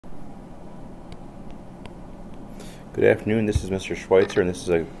Good afternoon, this is Mr. Schweitzer, and this is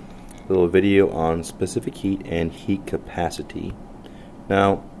a little video on specific heat and heat capacity.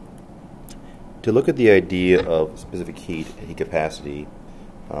 Now, to look at the idea of specific heat and heat capacity,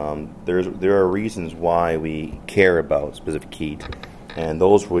 there are reasons why we care about specific heat, and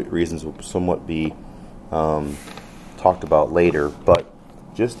those reasons will somewhat be talked about later. But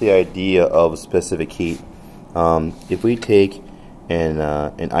just the idea of specific heat, if we take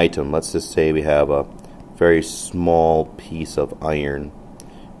an item, let's just say we have a very small piece of iron,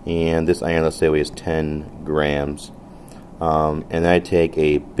 and this iron, let's say, weighs 10 grams, and I take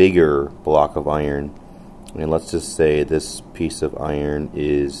a bigger block of iron, and let's just say this piece of iron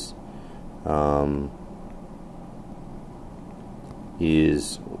is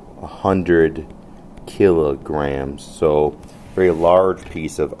 100 kilograms, so very large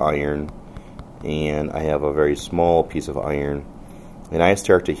piece of iron, and I have a very small piece of iron, and I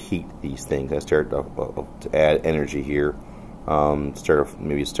start to heat these things. I start to add energy here.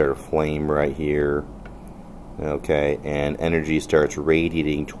 Maybe start a flame right here. Okay, and energy starts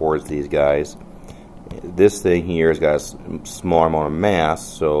radiating towards these guys. This thing here has got a small amount of mass,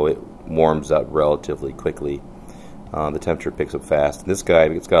 so it warms up relatively quickly. The temperature picks up fast. And this guy,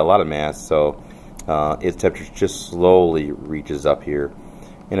 it's got a lot of mass, so its temperature just slowly reaches up here.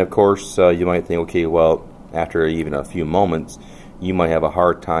 And of course, you might think, okay, well, after even a few moments, you might have a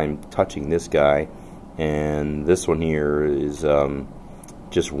hard time touching this guy, and this one here is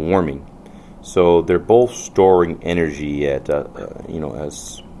just warming. So they're both storing energy at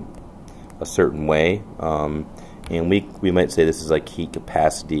as a certain way, and we might say this is like heat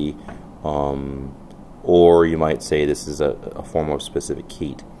capacity, or you might say this is a form of specific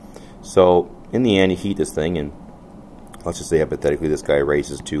heat. So in the end, you heat this thing, and let's just say hypothetically this guy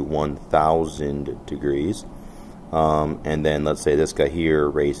raises to 1,000 degrees. And then let's say this guy here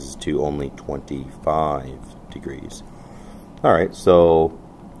raises to only 25 degrees. Alright, so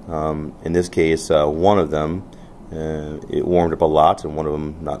in this case, one of them, it warmed up a lot, and one of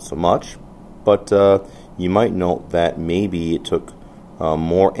them not so much. But you might note that maybe it took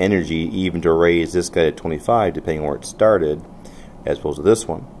more energy even to raise this guy to 25, depending on where it started, as opposed to this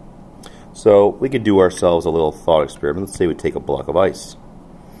one. So we could do ourselves a little thought experiment. Let's say we take a block of ice,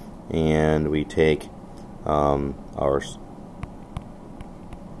 and we take our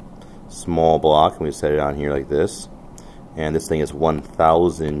small block, and we set it on here like this, and this thing is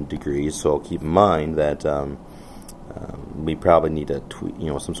 1,000 degrees, so keep in mind that we probably need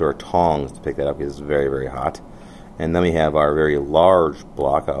some sort of tongs to pick that up because it's very, very hot. And then we have our very large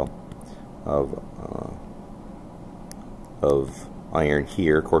block of iron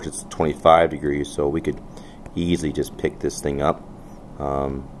here. Of course, it's 25 degrees, so we could easily just pick this thing up.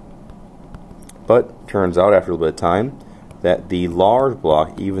 But turns out after a little bit of time that the large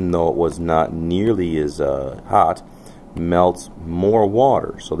block, even though it was not nearly as hot, melts more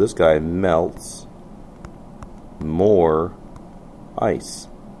water. So this guy melts more ice.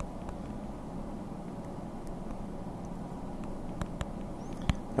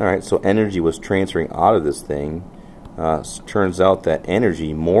 Alright, so energy was transferring out of this thing. Turns out that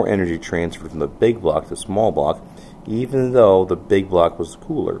more energy transferred from the big block to the small block, even though the big block was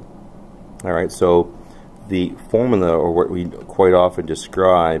cooler. Alright, so the formula, or what we quite often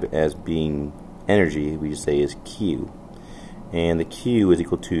describe as being energy, we say is Q. And the Q is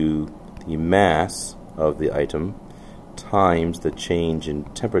equal to the mass of the item times the change in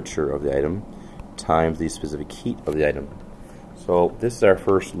temperature of the item times the specific heat of the item. So this is our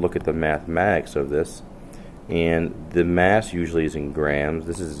first look at the mathematics of this. And the mass usually is in grams.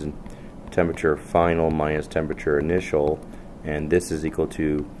 This is in temperature final minus temperature initial. And this is equal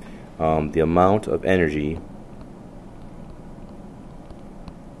to the amount of energy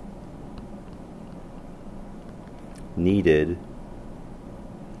needed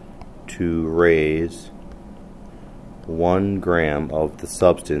to raise 1 gram of the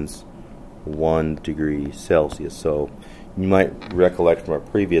substance 1 degree Celsius. So you might recollect from a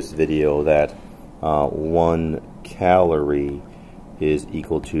previous video that 1 calorie is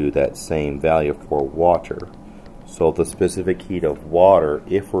equal to that same value for water. So the specific heat of water,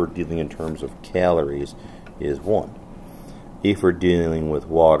 if we're dealing in terms of calories, is 1. If we're dealing with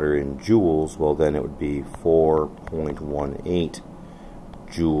water in joules, well, then it would be 4.18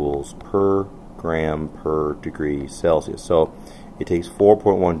 joules per gram per degree Celsius. So it takes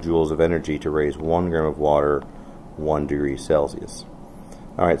 4.1 joules of energy to raise 1 gram of water 1 degree Celsius.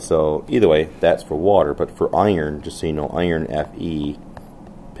 Alright, so either way, that's for water. But for iron, just so you know, iron Fe,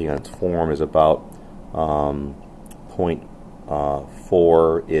 depending on its form, is about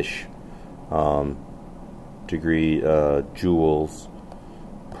 0.4-ish joules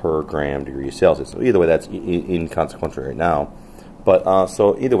per gram degree Celsius. So either way, that's inconsequential right now. But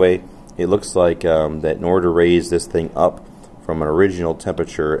so either way, it looks like that in order to raise this thing up from an original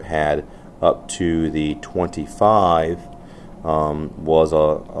temperature it had up to the 25 was a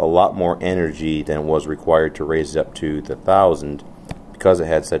lot more energy than was required to raise it up to the 1,000 because it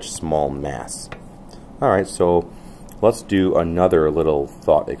had such small mass. Alright, so let's do another little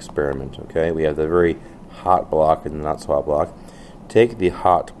thought experiment. Okay, we have the very hot block and the not so hot block. Take the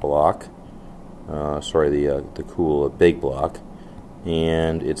hot block, the cool big block,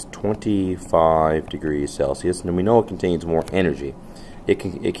 and it's 25 degrees Celsius, and we know it contains more energy. It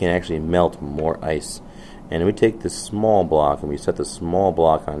can actually melt more ice. And we take this small block and we set the small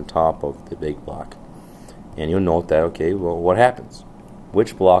block on top of the big block. And you'll note that, okay, well, what happens?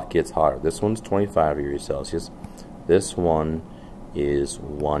 Which block gets hotter? This one's 25 degrees Celsius. This one is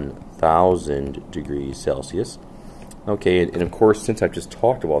 1,000 degrees Celsius. Okay, and of course, since I've just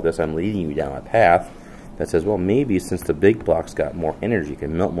talked about this, I'm leading you down a path that says, well, maybe since the big block's got more energy,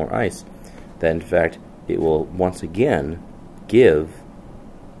 can melt more ice, that in fact it will once again give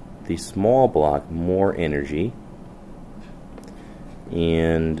the small block more energy,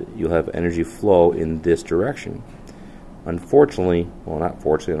 and you'll have energy flow in this direction. Unfortunately, well, not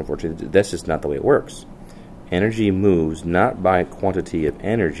fortunately, unfortunately, that's just not the way it works. Energy moves not by quantity of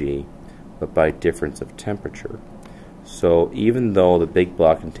energy, but by difference of temperature. So even though the big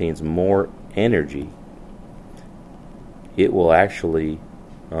block contains more energy, it will actually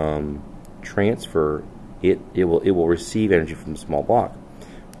transfer it will receive energy from the small block.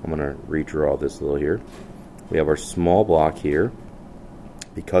 I'm going to redraw this a little here. We have our small block here.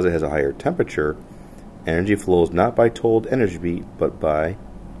 Because it has a higher temperature, energy flows not by total energy but by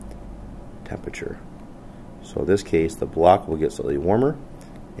temperature. So in this case, the block will get slightly warmer,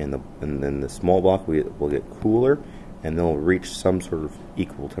 and then the small block will get cooler, and they'll reach some sort of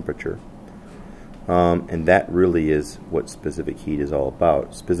equal temperature. And that really is what specific heat is all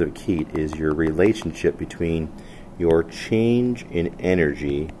about. Specific heat is your relationship between your change in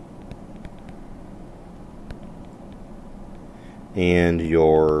energy and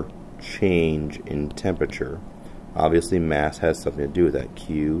your change in temperature. Obviously, mass has something to do with that.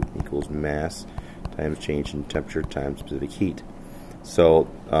 Q equals mass times change in temperature times specific heat. So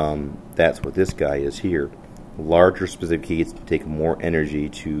that's what this guy is here. Larger specific heats take more energy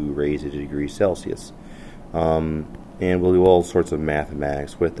to raise it a degree Celsius. And we'll do all sorts of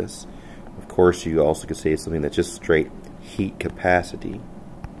mathematics with this. Of course, you also could say something that's just straight heat capacity.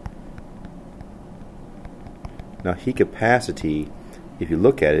 Now, heat capacity, if you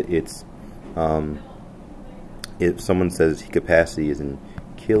look at it, it's if someone says heat capacity is in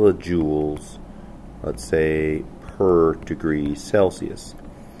kilojoules, let's say, per degree Celsius.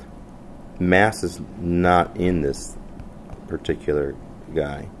 Mass is not in this particular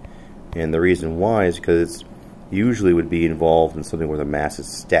guy, and the reason why is because it usually would be involved in something where the mass is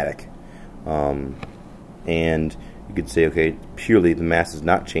static, and you could say, okay, purely the mass is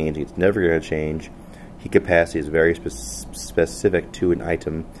not changing, it's never going to change. Heat capacity is very specific to an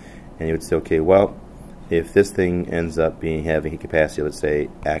item, and you would say, okay, well, if this thing ends up having heat capacity, let's say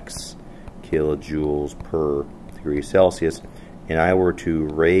X kilojoules per degree Celsius, and I were to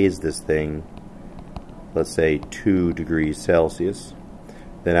raise this thing, let's say 2 degrees Celsius,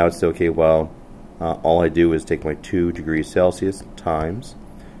 then I would say, okay, well, all I do is take my 2 degrees Celsius times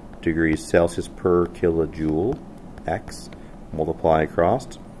degrees Celsius per kilojoule, X, multiply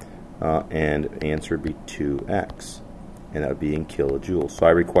across, and answer would be 2x, and that would be in kilojoules. So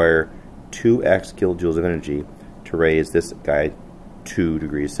I require 2x kilojoules of energy to raise this guy 2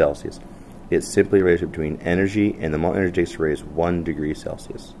 degrees Celsius. It's simply a ratio between energy and the amount of energy it takes to raise 1 degree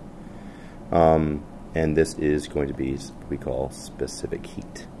Celsius. And this is going to be what we call specific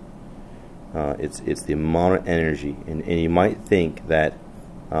heat. It's the amount of energy, and you might think that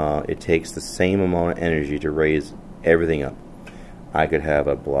it takes the same amount of energy to raise everything up. I could have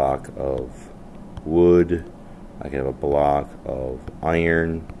a block of wood, I could have a block of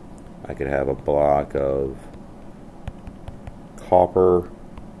iron, I could have a block of copper.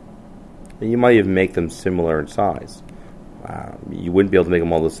 You might even make them similar in size. You wouldn't be able to make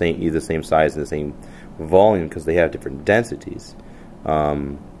them all either the same size and the same volume because they have different densities.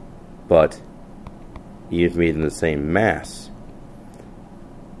 But even if you made them the same mass,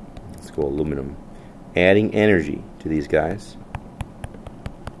 let's go aluminum, adding energy to these guys,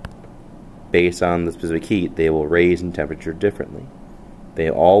 based on the specific heat, they will raise in temperature differently. They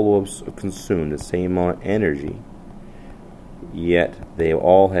all will consume the same amount of energy, yet they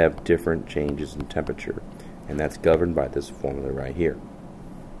all have different changes in temperature, and that's governed by this formula right here.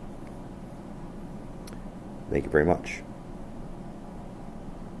 Thank you very much.